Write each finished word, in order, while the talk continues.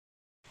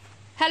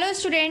Hello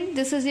student,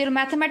 this is your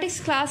mathematics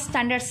class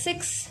standard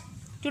 6.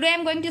 Today I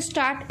am going to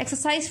start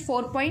exercise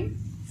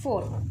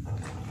 4.4.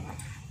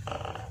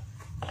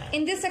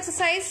 In this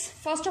exercise,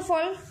 first of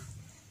all,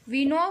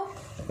 we know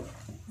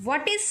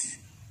what is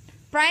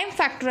prime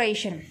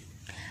factorization.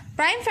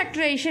 Prime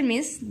factorization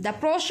means the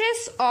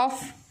process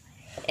of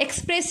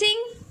expressing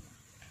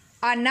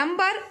a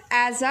number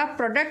as a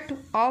product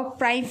of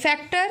prime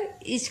factor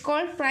is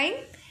called prime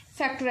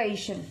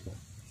factorization.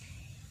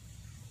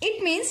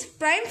 It means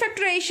prime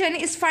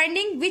factorization is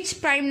finding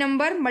which prime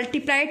number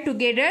multiplied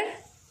together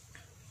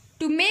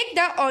to make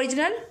the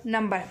original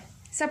number.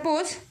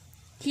 Suppose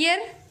here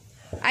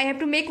I have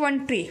to make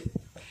one tree.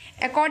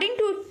 According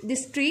to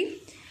this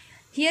tree,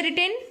 here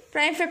written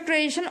prime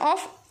factorization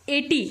of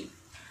 80.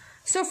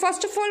 So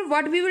first of all,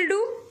 what we will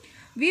do?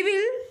 We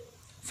will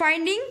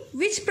finding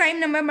which prime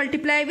number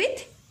multiply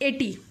with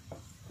 80.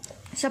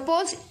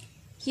 Suppose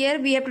here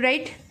we have to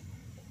write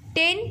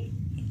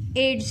 10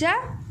 8s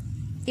are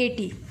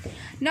 80.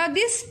 Now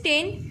this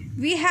 10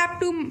 we have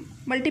to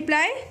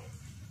multiply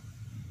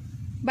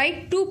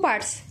by two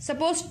parts.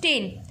 Suppose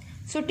 10.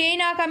 So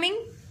 10 are coming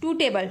 2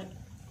 table.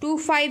 2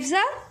 5s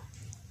are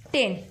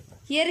 10.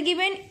 Here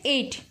given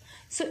 8.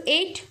 So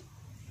 8.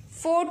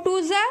 4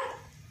 2s are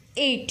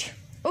 8.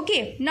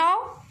 Okay.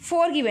 Now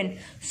 4 given.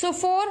 So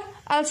 4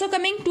 also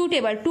coming 2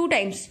 table 2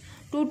 times.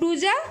 2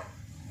 2s are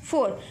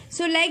 4.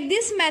 So like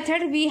this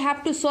method we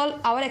have to solve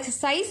our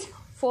exercise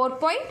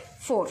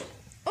 4.4.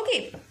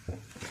 Okay.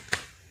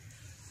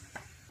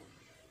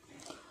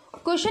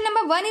 Question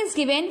number 1 is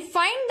given.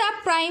 Find the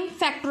prime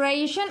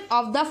factorization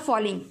of the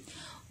following.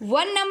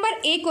 One number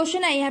A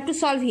question I have to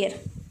solve here.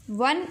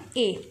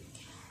 1A.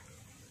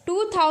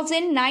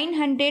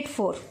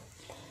 2904.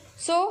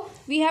 So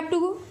we have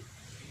to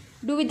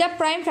do with the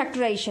prime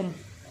factorization.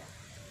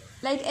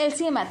 Like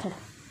LCM method.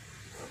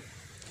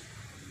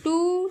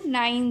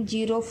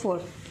 2904.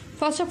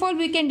 First of all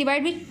we can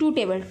divide with 2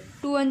 table.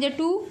 2 1s are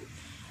 2.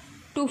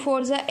 2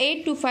 4s are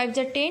 8. 2 5s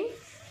are 10.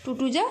 2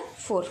 2s are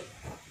 4.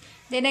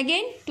 Then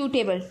again 2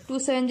 table. 2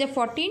 7s are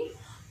 14.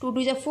 2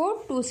 2s are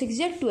 4. 2 6s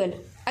are 12.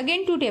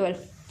 Again 2 table.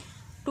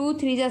 2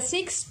 3s are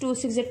 6. 2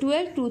 6s are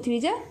 12. 2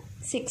 3s are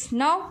 6.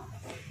 Now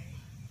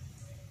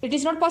it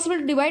is not possible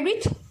to divide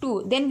with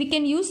 2. Then we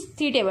can use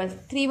 3 table.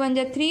 3 1s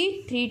are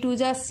 3. 3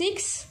 2s are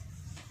 6.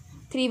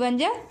 3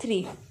 1s are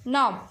 3.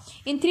 Now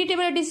in 3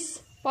 table it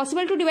is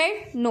possible to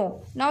divide?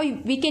 No. Now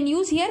we can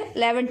use here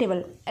 11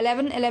 table.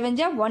 11 11s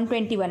are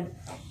 121.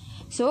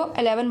 So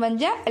 11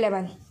 1s are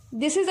 11.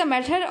 This is a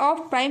method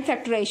of prime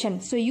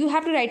factorization. So you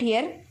have to write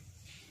here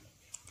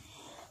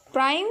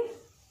prime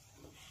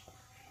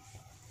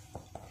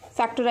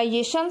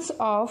factorizations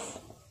of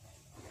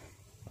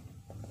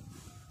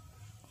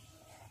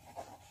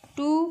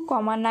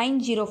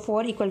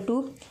 2,904 equal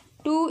to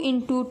 2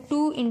 into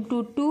 2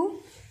 into 2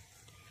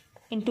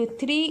 into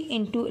 3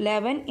 into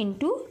 11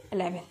 into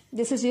 11.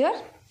 This is your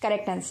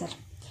correct answer.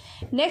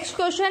 Next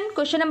question,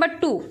 question number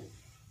 2.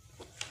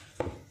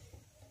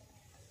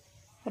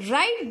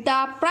 Write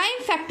the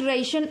prime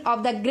factorization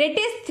of the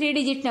greatest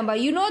 3-digit number.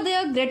 You know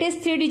the greatest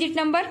 3-digit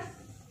number?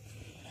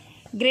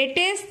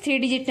 Greatest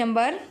 3-digit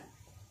number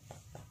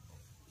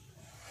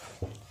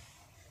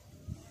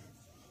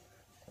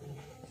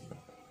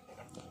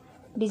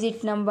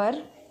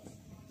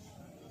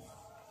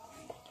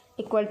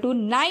equal to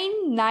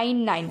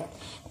 999.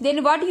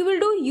 Then what you will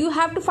do? You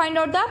have to find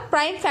out the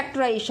prime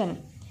factorization.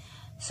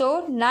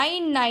 So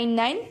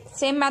 999,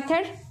 same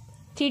method.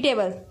 3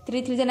 table.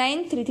 3 3s are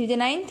 9, 3 3s are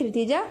 9, 3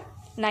 3s are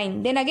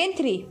 9. Then again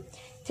 3.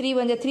 3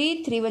 1s are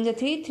 3, 3 1s are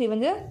 3, 3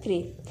 1s are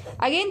 3.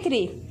 Again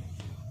 3.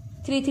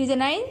 3 3s are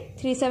 9,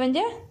 3 7s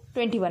are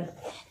 21.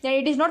 Then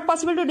it is not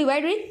possible to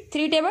divide with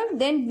 3 table.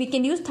 Then we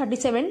can use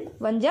 37.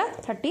 1s are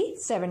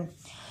 37.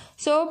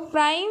 So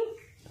prime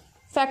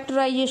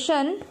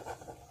factorization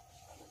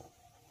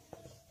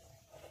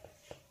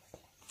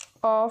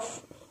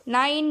of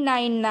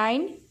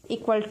 999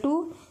 equal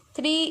to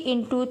 3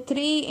 into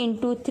 3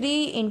 into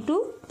 3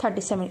 into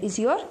 37 is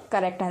your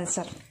correct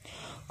answer.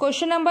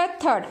 Question number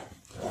 3.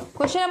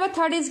 Question number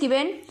 3 is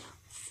given.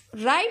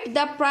 Write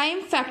the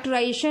prime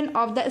factorization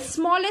of the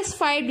smallest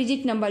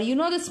 5-digit number. You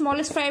know the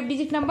smallest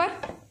 5-digit number?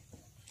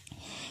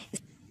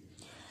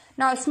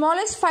 Now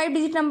smallest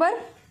 5-digit number.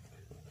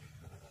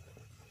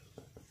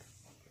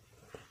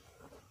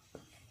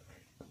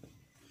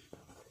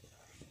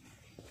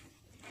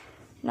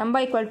 Number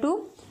equal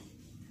to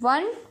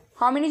 1.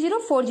 How many 0?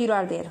 4 0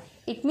 are there.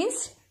 It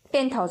means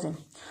 10,000.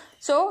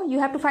 So you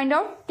have to find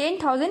out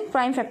 10,000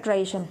 prime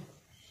factorization.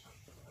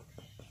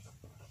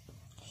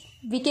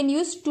 We can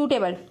use 2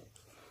 table.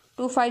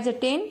 2 5s are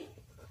 10.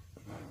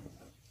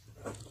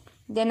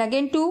 Then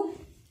again 2.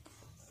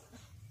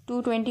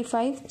 2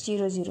 25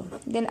 0 0.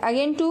 Then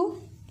again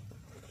 2.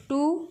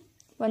 2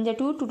 1s are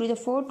 2. 2 2s are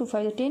 4. 2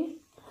 5s are 10.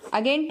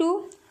 Again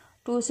 2.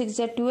 2 6s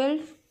are 12.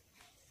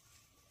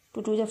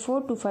 2 2s are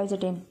 4. 2 5s are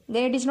 10.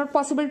 Then it is not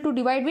possible to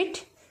divide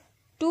with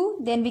 2.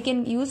 Then we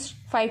can use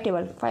 5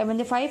 table. 5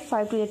 1s are 5.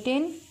 5 2s are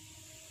 10.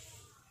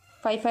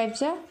 5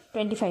 5s are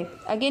 25.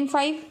 Again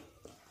 5.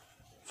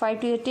 5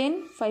 to the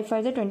 10, 5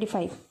 5 the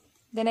 25.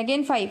 Then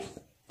again 5.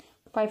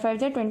 5 5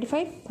 the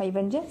 25, 5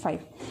 1 the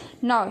 5.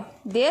 Now,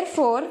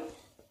 therefore,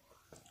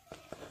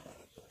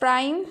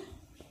 prime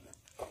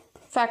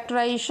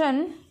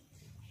factorization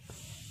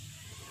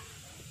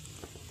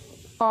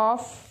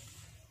of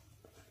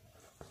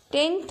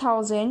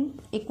 10,000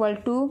 equal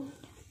to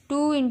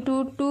 2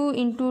 into 2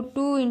 into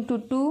 2 into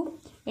 2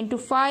 into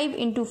 5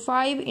 into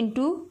 5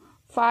 into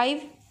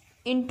 5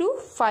 into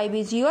 5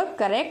 is your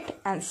correct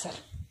answer.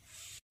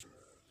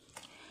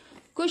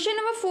 Question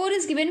number 4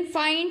 is given.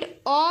 Find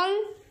all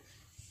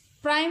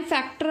prime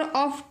factor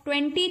of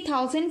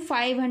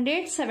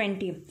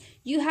 20,570.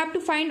 You have to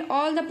find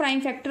all the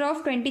prime factor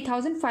of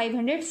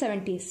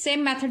 20,570.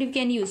 Same method you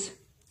can use.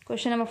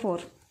 Question number 4.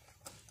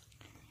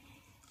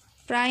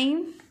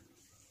 Prime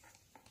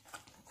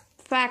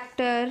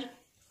factor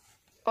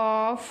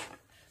of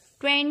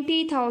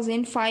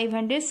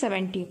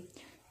 20,570.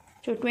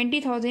 So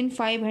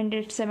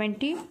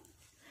 20,570,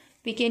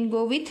 we can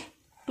go with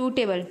 2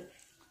 table.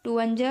 2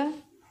 1 ja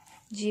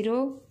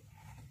 0,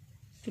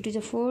 2 2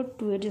 ja 4,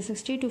 2 8 ja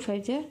 60, 2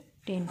 5 ja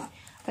 10.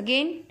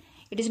 Again,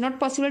 it is not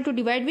possible to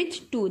divide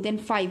with 2, then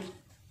 5.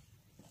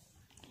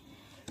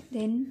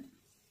 Then,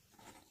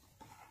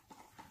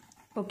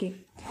 okay.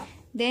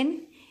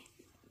 Then,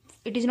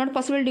 it is not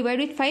possible to divide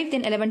with 5,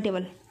 then 11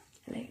 table.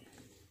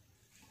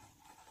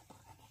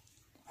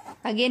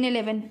 Again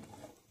 11.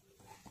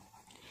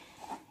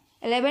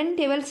 11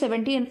 table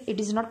 17, it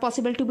is not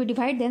possible to be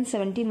divided, then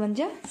 17 1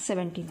 ja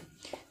 17.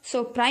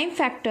 So prime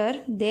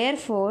factor,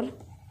 therefore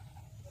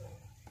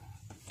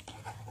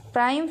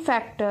prime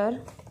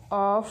factor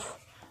of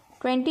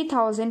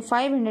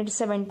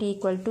 20,570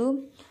 equal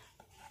to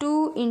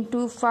 2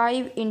 into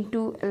 5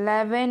 into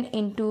 11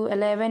 into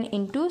 11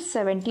 into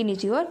 17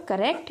 is your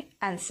correct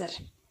answer.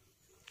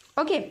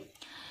 Okay.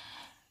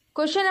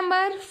 Question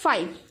number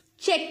 5.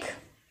 Check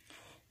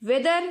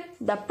whether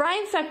the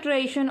prime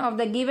factorization of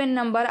the given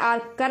number are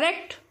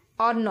correct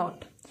or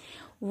not.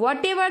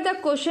 Whatever the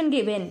question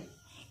given,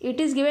 it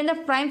is given the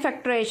prime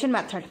factorization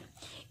method.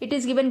 It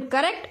is given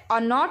correct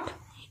or not.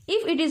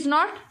 If it is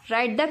not,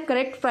 write the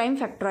correct prime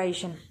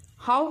factorization.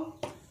 How?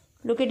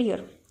 Look at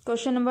here.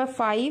 Question number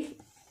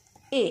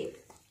 5a.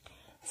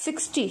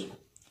 60.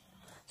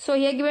 So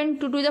here given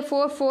 2 to the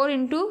 4, 4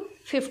 into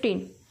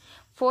 15.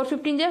 4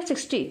 15 is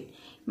 60.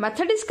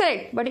 Method is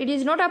correct, but it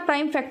is not a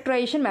prime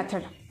factorization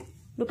method.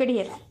 Look at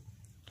here.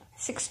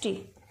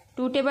 60.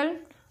 2 table.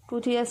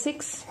 2 3 is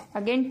 6.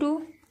 Again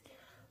 2.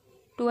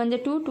 2 1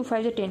 is 2. 2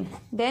 5 is 10.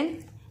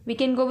 Then we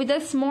can go with the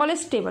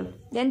smallest table.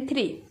 Then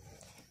 3.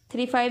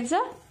 3 5 is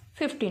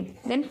 15.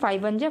 Then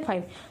 5 1 is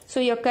 5. So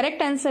your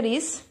correct answer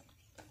is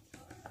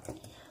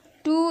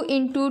 2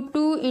 into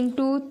 2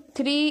 into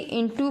 3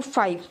 into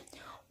 5.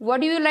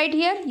 What do you write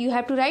here? You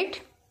have to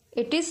write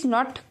it is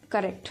not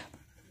correct.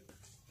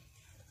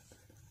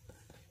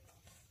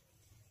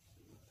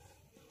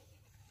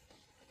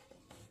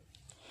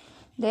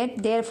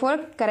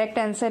 Therefore, correct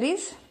answer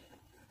is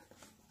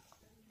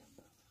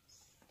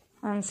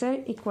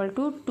answer equal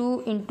to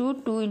 2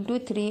 into 2 into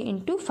 3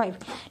 into 5.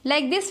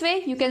 Like this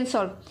way you can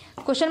solve.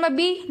 Question number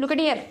B, look at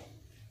here.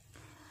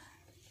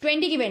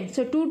 20 given.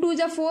 So 2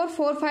 2s are 4,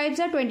 4 5s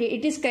are 20.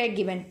 It is correct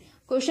given.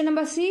 Question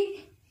number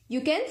C,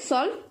 you can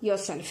solve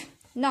yourself.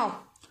 Now,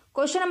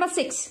 question number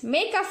 6.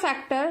 Make a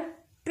factor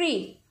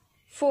 3,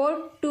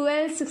 4,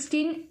 12,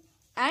 16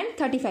 and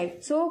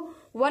 35. So,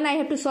 one I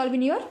have to solve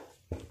in your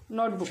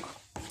notebook.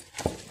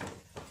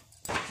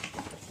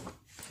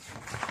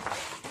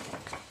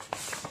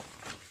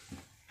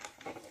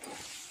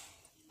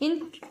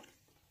 In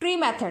tree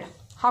method,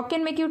 how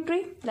can make you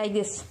tree? Like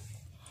this.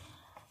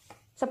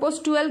 Suppose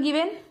 12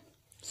 given,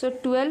 so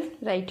 12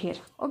 right here.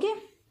 Okay.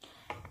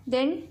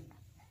 Then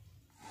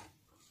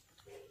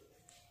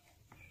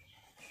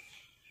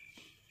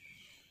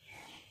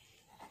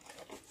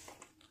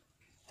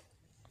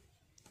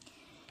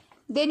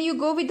you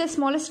go with the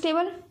smallest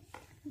table.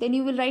 Then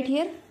you will write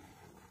here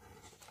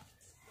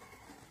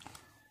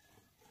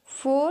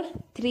 4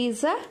 3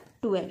 is a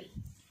 12.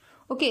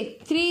 Okay,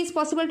 3 is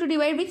possible to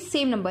divide with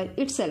same number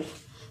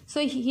itself.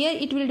 So here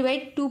it will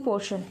divide 2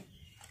 portion.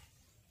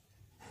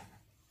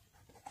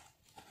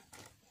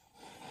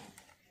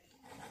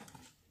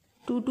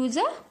 2 2 is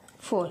a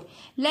 4.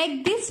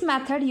 Like this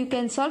method you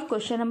can solve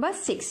question number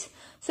 6.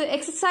 So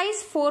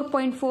exercise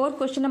 4.4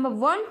 question number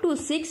 1 to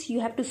 6 you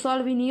have to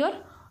solve in your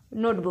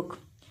notebook.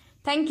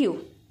 Thank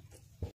you.